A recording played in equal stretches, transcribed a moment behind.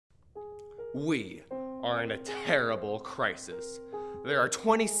We are in a terrible crisis. There are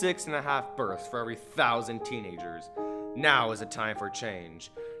 26.5 births for every 1,000 teenagers. Now is the time for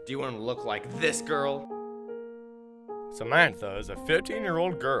change. Do you want to look like this girl? Samantha is a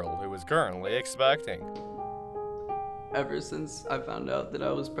 15-year-old girl who is currently expecting. Ever since I found out that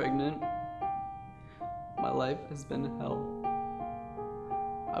I was pregnant, my life has been hell.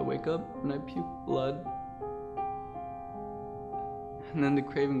 I wake up and I puke blood, and then the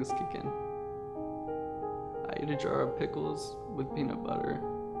cravings kick in. I eat a jar of pickles with peanut butter.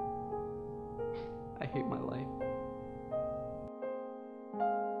 I hate my life.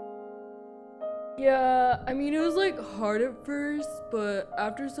 Yeah, I mean, it was like hard at first, but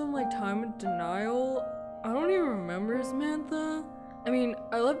after some like time of denial, I don't even remember Samantha. I mean,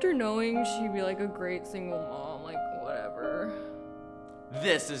 I left her knowing she'd be like a great single mom, like whatever.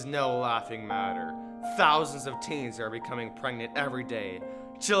 This is no laughing matter. Thousands of teens are becoming pregnant every day.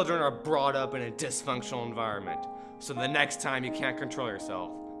 Children are brought up in a dysfunctional environment. So the next time you can't control yourself,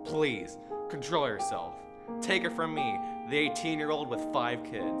 please control yourself. Take it from me, the 18-year-old with 5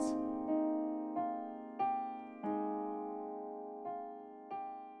 kids.